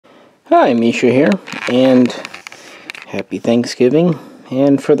Hi, Misha here, and happy Thanksgiving.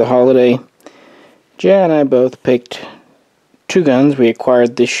 And for the holiday, Jay and I both picked two guns we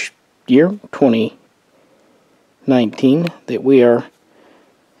acquired this year, 2019, that we are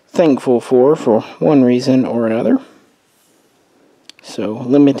thankful for one reason or another. So,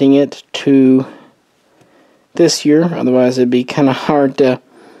 limiting it to this year, otherwise it'd be kind of hard to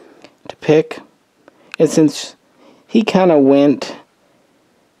pick. And since he kind of went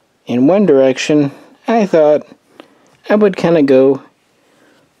in one direction, I thought I would kind of go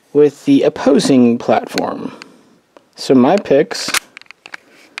with the opposing platform. So my picks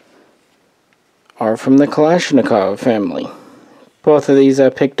are from the Kalashnikov family. Both of these I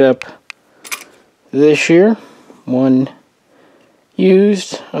picked up this year. One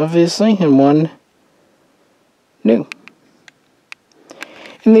used, obviously, and one new.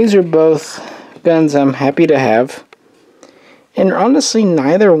 And these are both guns I'm happy to have. And honestly,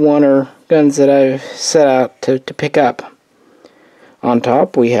 neither one are guns that I've set out to pick up. On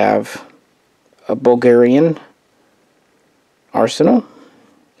top, we have a Bulgarian Arsenal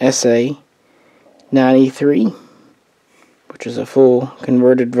SA-93, which is a full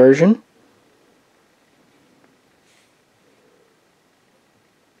converted version.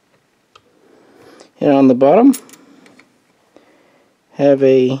 And on the bottom, have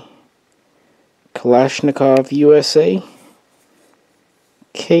a Kalashnikov USA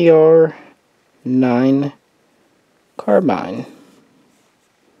KR9 carbine.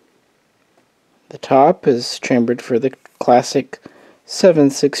 The top is chambered for the classic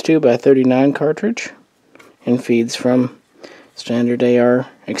 7.62x39 cartridge and feeds from standard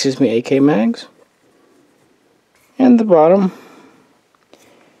AK mags. And the bottom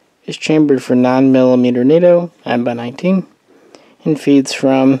is chambered for 9mm NATO 9x19 and feeds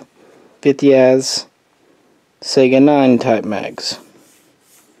from Vityaz Sega 9 type mags.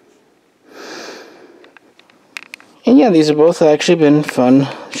 And yeah, these have both actually been fun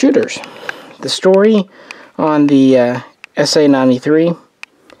shooters. The story on the SA-93,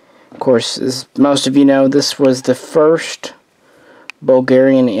 of course, as most of you know, this was the first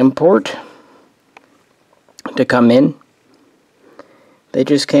Bulgarian import to come in. They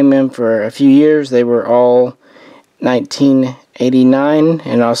just came in for a few years. They were all 1989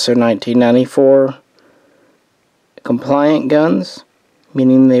 and also 1994 compliant guns,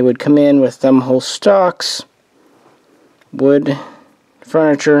 meaning they would come in with thumbhole stocks, wood,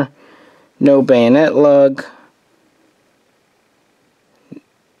 furniture, no bayonet lug,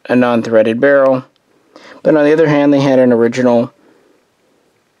 a non-threaded barrel. But on the other hand, they had an original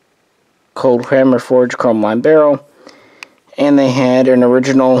cold hammer forged chrome line barrel, and they had an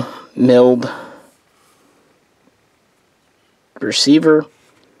original milled receiver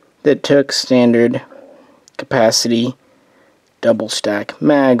that took standard capacity double stack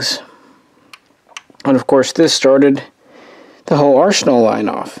mags. And of course, this started the whole Arsenal line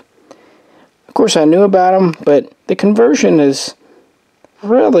off. Of course, I knew about them, but the conversion is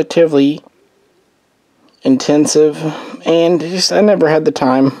relatively intensive, and just I never had the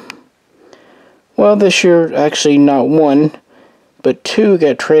time. Well, this year, actually not one, but two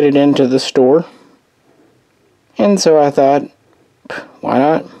got traded into the store. And so I thought, why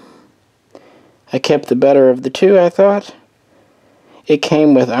not? I kept the better of the two, I thought. It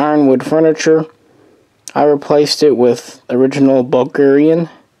came with ironwood furniture. I replaced it with original Bulgarian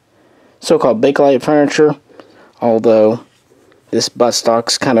so-called Bakelite furniture, although this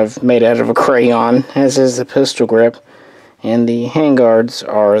buttstock's kind of made out of a crayon, as is the pistol grip, and the handguards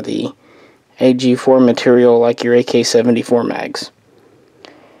are the AG4 material like your AK-74 mags.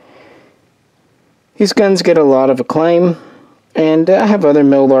 These guns get a lot of acclaim, and I have other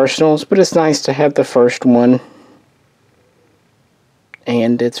milled arsenals, but it's nice to have the first one,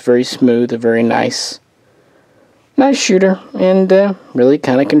 and it's very smooth, a very nice shooter, and really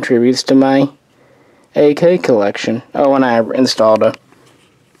kind of contributes to my AK collection. Oh, and I installed a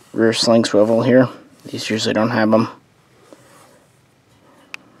rear sling swivel here. These usually don't have them.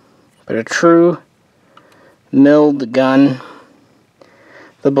 But a true milled gun.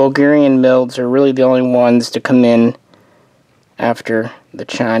 The Bulgarian milleds are really the only ones to come in after the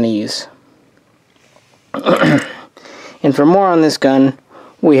Chinese. And for more on this gun,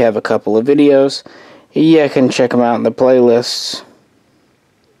 we have a couple of videos. You can check them out in the playlists.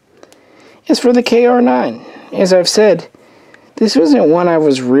 As for the KR9, as I've said, this wasn't one I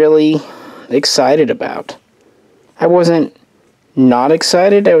was really excited about. I wasn't not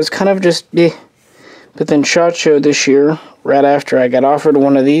excited, I was kind of just eh. But then SHOT Show this year, right after I got offered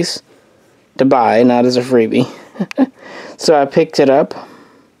one of these to buy, not as a freebie. So I picked it up,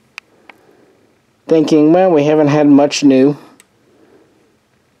 thinking, well, we haven't had much new.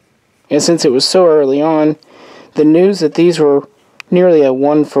 And since it was so early on, the news that these were nearly a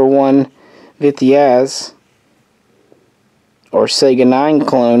one-for-one Vitiaz or Sega 9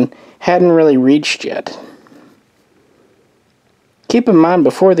 clone hadn't really reached yet. Keep in mind,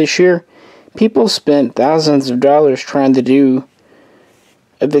 before this year, people spent thousands of dollars trying to do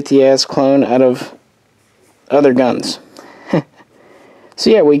a Vitiaz clone out of other guns. So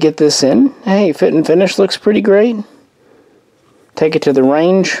yeah, we get this in. Hey, fit and finish looks pretty great. Take it to the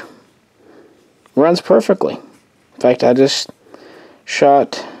range. Runs perfectly. In fact, I just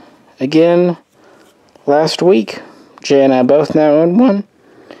shot again last week. Jay and I both now own one.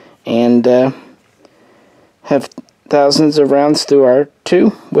 And have thousands of rounds through our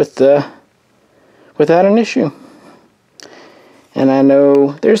two without an issue. And I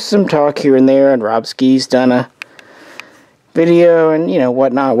know there's some talk here and there, and Rob Ski's done a video and, you know,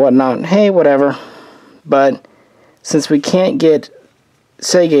 whatnot. Hey, whatever. But since we can't get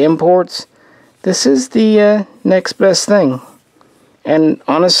Sega imports, this is the next best thing. And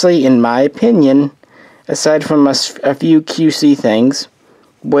honestly, in my opinion, aside from a few QC things,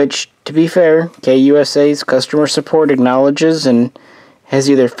 which, to be fair, KUSA's customer support acknowledges and has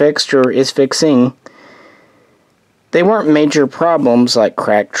either fixed or is fixing, they weren't major problems like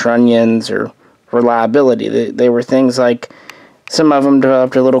cracked trunnions or reliability. They were things like some of them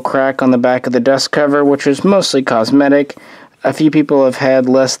developed a little crack on the back of the dust cover, which was mostly cosmetic. A few people have had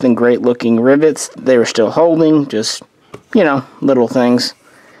less than great looking rivets. They were still holding, just, you know, little things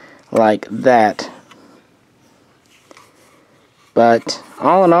like that. But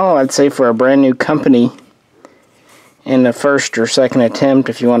all in all, I'd say for a brand new company, in the first or second attempt,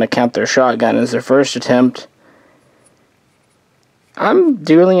 if you want to count their shotgun as their first attempt, I'm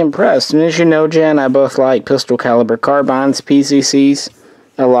duly impressed. And as you know, Jen, I both like pistol caliber carbines, PCCs,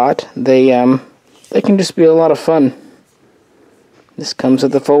 a lot. They can just be a lot of fun. This comes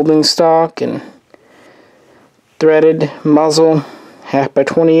with the folding stock and threaded muzzle,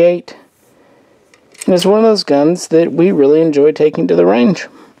 1/2x28. And it's one of those guns that we really enjoy taking to the range.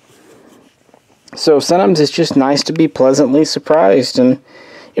 So sometimes it's just nice to be pleasantly surprised, and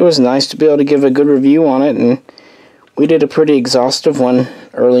it was nice to be able to give a good review on it, and we did a pretty exhaustive one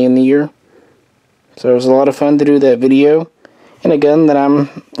early in the year. So it was a lot of fun to do that video, and a gun that I'm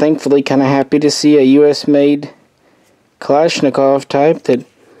thankfully kind of happy to see a US-made Kalashnikov type that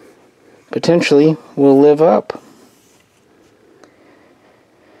potentially will live up.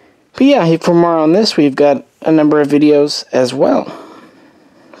 But yeah, for more on this, we've got a number of videos as well.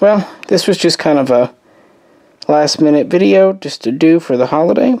 Well, this was just kind of a last-minute video just to do for the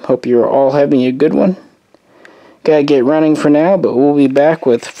holiday. Hope you're all having a good one. Gotta get running for now, but we'll be back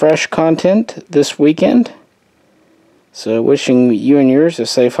with fresh content this weekend. So wishing you and yours a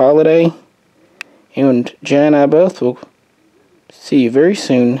safe holiday. And Jen and I both will see you very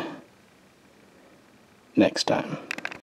soon next time.